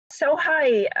So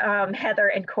hi, Heather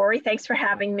and Corey. Thanks for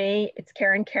having me. It's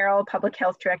Karin Carroll, Public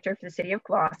Health Director for the City of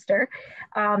Gloucester.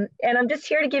 And I'm just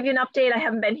here to give you an update. I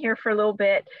haven't been here for a little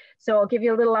bit, so I'll give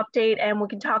you a little update and we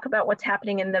can talk about what's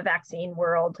happening in the vaccine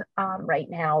world right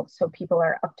now so people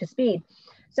are up to speed.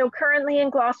 So currently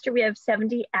in Gloucester, we have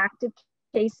 70 active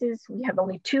cases. We have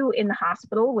only 2 in the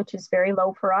hospital, which is very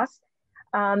low for us.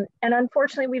 And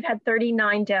unfortunately, we've had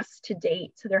 39 deaths to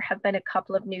date. So there have been a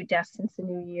couple of new deaths since the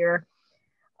new year.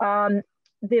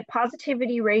 The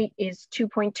positivity rate is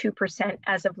 2.2%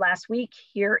 as of last week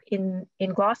here in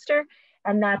Gloucester,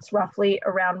 and that's roughly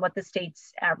around what the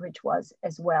state's average was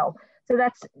as well. So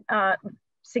that's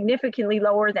significantly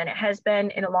lower than it has been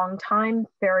in a long time,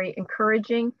 very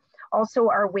encouraging. Also,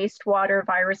 our wastewater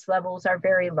virus levels are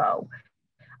very low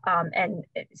and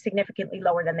significantly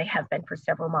lower than they have been for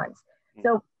several months.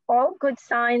 So all good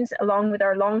signs, along with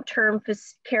our long-term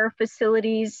care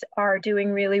facilities, are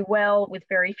doing really well with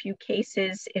very few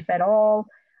cases, if at all.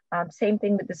 Same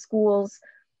thing with the schools.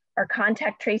 Our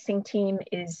contact tracing team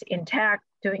is intact,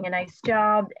 doing a nice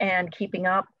job and keeping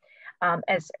up,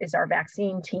 as is our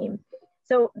vaccine team.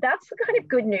 So that's the kind of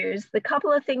good news. The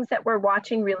couple of things that we're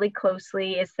watching really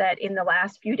closely is that in the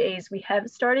last few days, we have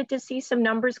started to see some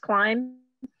numbers climb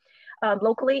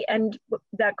locally, and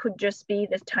that could just be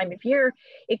this time of year.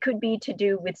 It could be to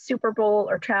do with Super Bowl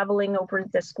or traveling over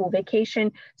the school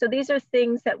vacation. So these are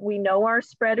things that we know are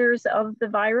spreaders of the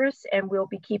virus and we'll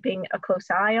be keeping a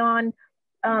close eye on.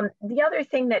 The other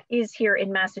thing that is here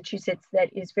in Massachusetts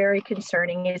that is very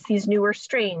concerning is these newer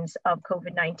strains of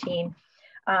COVID-19.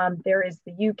 There is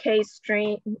the UK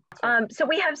strain. So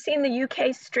we have seen the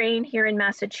UK strain here in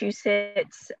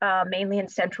Massachusetts, mainly in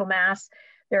Central Mass.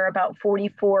 There are about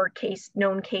 44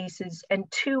 known cases and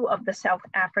 2 of the South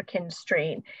African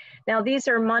strain. Now, these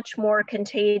are much more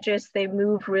contagious. They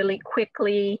move really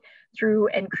quickly through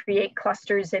and create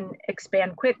clusters and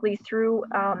expand quickly through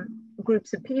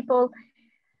groups of people.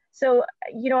 So,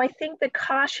 I think the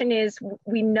caution is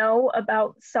we know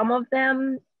about some of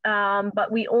them,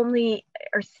 but we only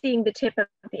are seeing the tip of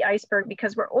the iceberg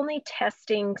because we're only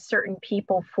testing certain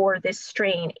people for this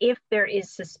strain if there is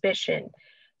suspicion.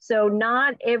 So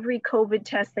not every COVID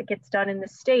test that gets done in the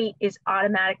state is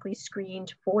automatically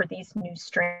screened for these new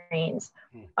strains.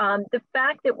 The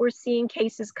fact that we're seeing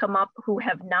cases come up who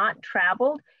have not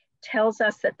traveled tells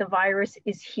us that the virus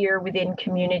is here within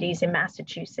communities in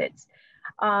Massachusetts.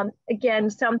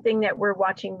 Again, something that we're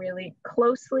watching really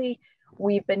closely.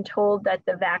 We've been told that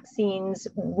the vaccines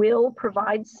will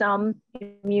provide some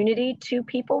immunity to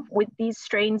people with these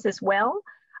strains as well.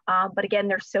 But again,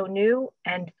 they're so new,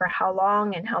 and for how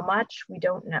long and how much, we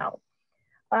don't know.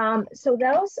 So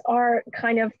those are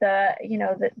kind of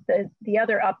the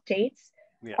other updates.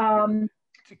 Yeah.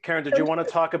 Karin, did you want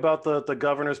to talk about the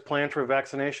governor's plan for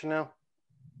vaccination now?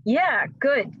 Yeah,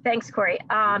 good. Thanks, Corey.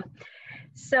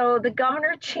 So the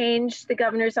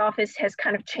governor's office has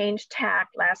kind of changed tack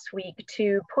last week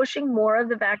to pushing more of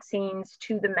the vaccines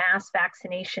to the mass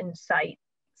vaccination sites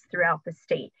throughout the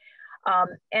state.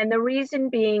 And the reason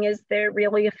being is they're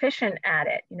really efficient at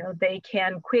it. They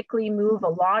can quickly move a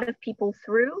lot of people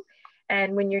through.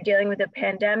 And when you're dealing with a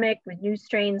pandemic, with new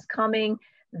strains coming,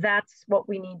 that's what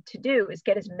we need to do, is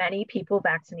get as many people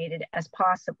vaccinated as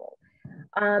possible.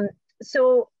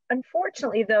 So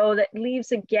unfortunately, though, that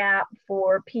leaves a gap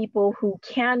for people who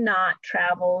cannot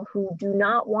travel, who do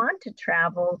not want to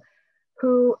travel,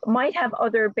 who might have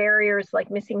other barriers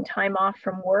like missing time off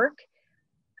from work,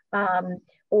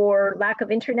 or lack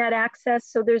of internet access.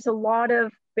 So there's a lot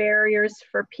of barriers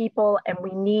for people, and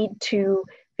we need to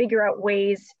figure out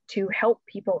ways to help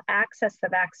people access the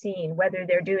vaccine, whether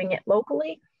they're doing it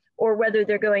locally or whether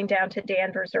they're going down to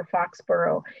Danvers or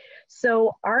Foxborough.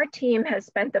 So our team has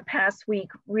spent the past week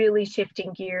really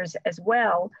shifting gears as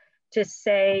well to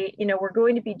say, we're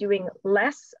going to be doing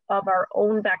less of our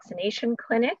own vaccination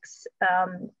clinics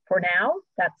for now.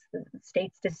 That's the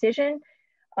state's decision.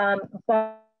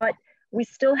 But we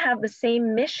still have the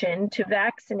same mission to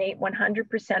vaccinate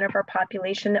 100% of our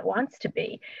population that wants to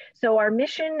be. So our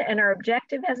mission and our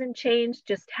objective hasn't changed,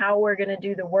 just how we're going to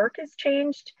do the work has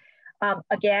changed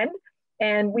again.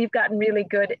 And we've gotten really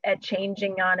good at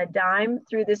changing on a dime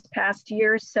through this past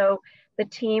year. So the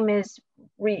team is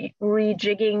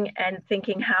rejigging and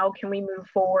thinking, how can we move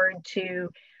forward to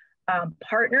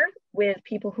partner with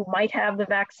people who might have the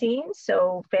vaccine,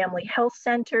 so family health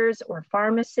centers or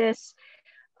pharmacists,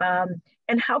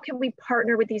 and how can we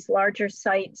partner with these larger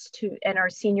sites and our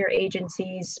senior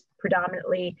agencies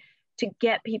predominantly to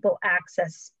get people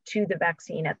access to the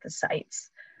vaccine at the sites.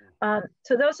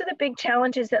 So those are the big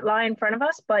challenges that lie in front of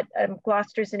us, but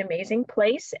Gloucester's an amazing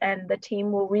place, and the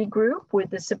team will regroup with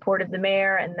the support of the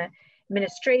mayor and the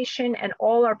administration, and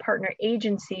all our partner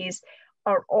agencies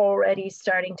are already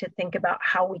starting to think about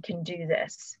how we can do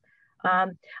this.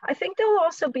 I think there'll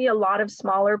also be a lot of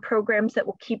smaller programs that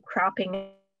will keep cropping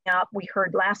up. We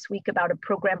heard last week about a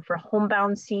program for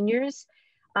homebound seniors.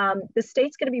 The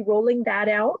state's going to be rolling that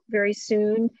out very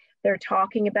soon. They're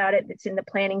talking about it. It's in the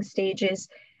planning stages.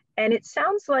 And it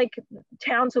sounds like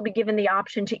towns will be given the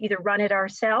option to either run it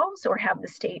ourselves or have the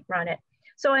state run it.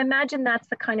 So I imagine that's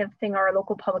the kind of thing our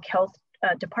local public health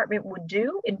department would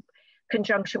do in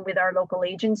conjunction with our local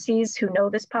agencies who know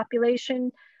this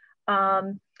population.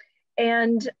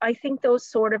 And I think those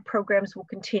sort of programs will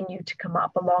continue to come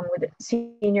up, along with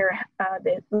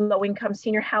the low-income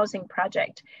senior housing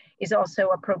project is also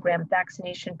a program,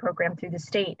 vaccination program through the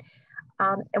state.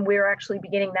 And we're actually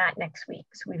beginning that next week.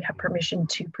 So we have permission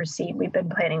to proceed. We've been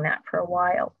planning that for a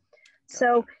while.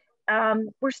 So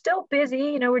we're still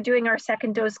busy. You know, we're doing our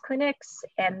second dose clinics,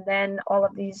 and then all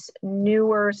of these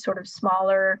newer sort of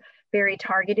smaller, very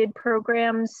targeted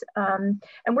programs. And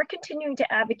we're continuing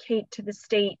to advocate to the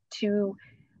state to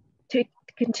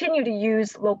continue to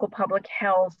use local public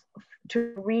health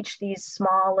to reach these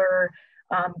smaller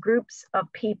groups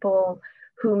of people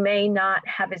who may not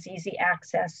have as easy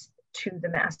access to the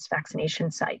mass vaccination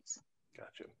sites.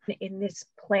 Gotcha. In this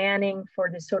planning for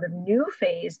this sort of new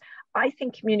phase, I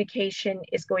think communication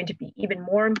is going to be even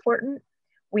more important.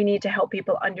 We need to help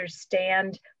people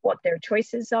understand what their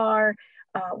choices are,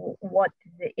 what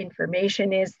the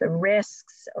information is, the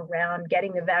risks around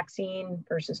getting the vaccine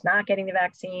versus not getting the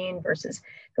vaccine versus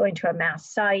going to a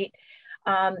mass site.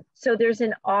 So there's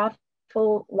an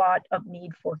awful lot of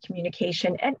need for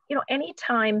communication. And, you know,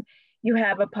 anytime you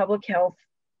have a public health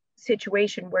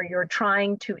situation where you're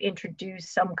trying to introduce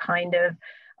some kind of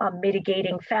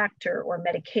mitigating factor or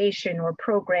medication or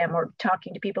program, or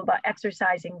talking to people about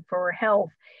exercising for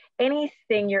health,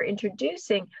 anything you're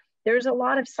introducing, there's a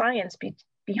lot of science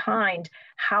behind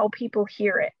how people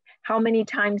hear it, how many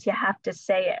times you have to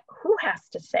say it, who has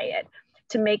to say it,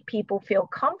 to make people feel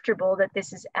comfortable that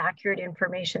this is accurate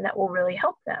information that will really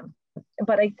help them.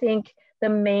 But I think the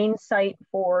main site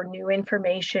for new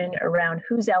information around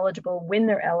who's eligible, when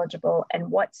they're eligible,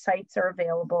 and what sites are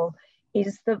available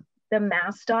is the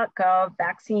mass.gov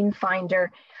vaccine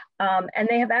finder. And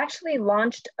they have actually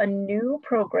launched a new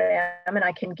program, and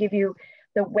I can give you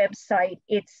the website.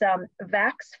 It's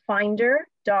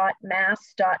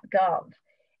vaxfinder.mass.gov.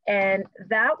 And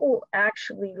that will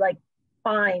actually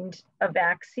find a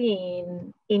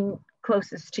vaccine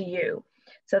closest to you.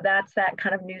 So that's that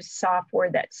kind of new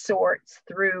software that sorts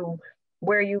through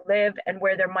where you live and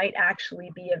where there might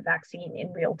actually be a vaccine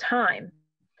in real time.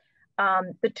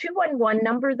 The 211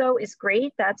 number, though, is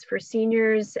great. That's for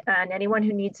seniors and anyone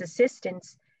who needs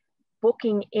assistance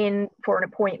booking in for an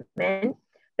appointment.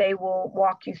 They will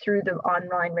walk you through the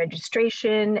online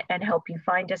registration and help you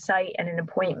find a site and an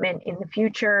appointment in the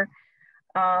future.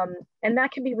 And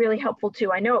that can be really helpful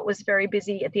too. I know it was very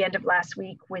busy at the end of last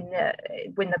week when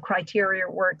the criteria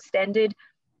were extended.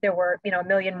 There were, you know, 1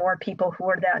 million more people who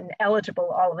were then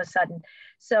eligible all of a sudden.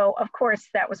 So of course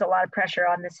that was a lot of pressure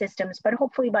on the systems, but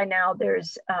hopefully by now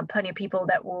there's plenty of people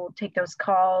that will take those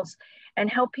calls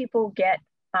and help people get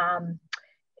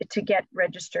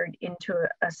registered into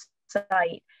a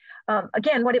site.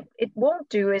 Again, what it won't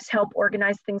do is help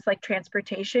organize things like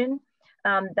transportation.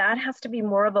 That has to be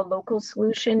more of a local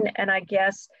solution. And I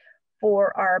guess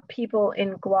for our people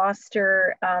in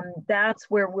Gloucester, that's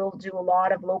where we'll do a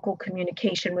lot of local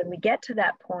communication when we get to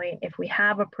that point, if we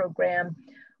have a program,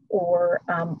 or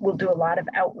we'll do a lot of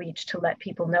outreach to let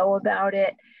people know about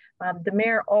it. The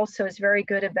mayor also is very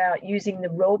good about using the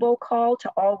robocall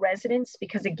to all residents,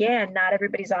 because again, not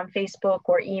everybody's on Facebook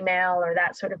or email or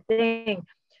that sort of thing.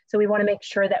 So we want to make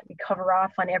sure that we cover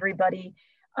off on everybody.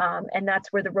 And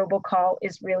that's where the robocall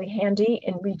is really handy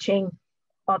in reaching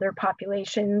other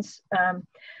populations.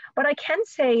 But I can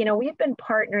say, you know, we've been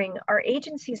partnering, our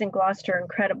agencies in Gloucester are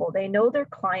incredible. They know their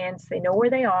clients, they know where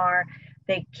they are,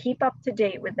 they keep up to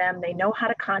date with them, they know how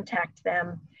to contact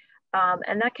them.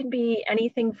 And that can be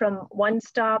anything from One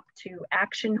Stop to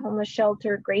Action Homeless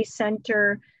Shelter, Grace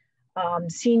Center,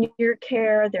 Senior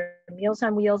Care, their Meals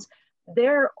on Wheels.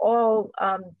 They're all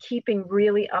keeping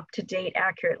really up-to-date,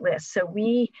 accurate lists. So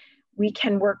we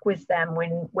can work with them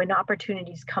when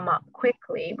opportunities come up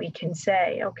quickly. We can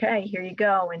say, okay, here you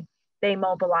go. And they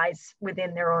mobilize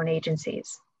within their own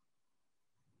agencies.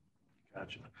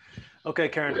 Gotcha. Okay,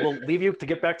 Karin, we'll leave you to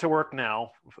get back to work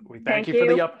now. We thank you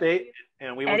for the update,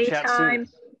 and we will chat soon.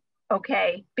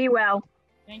 Okay, be well.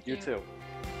 Thank you. You too.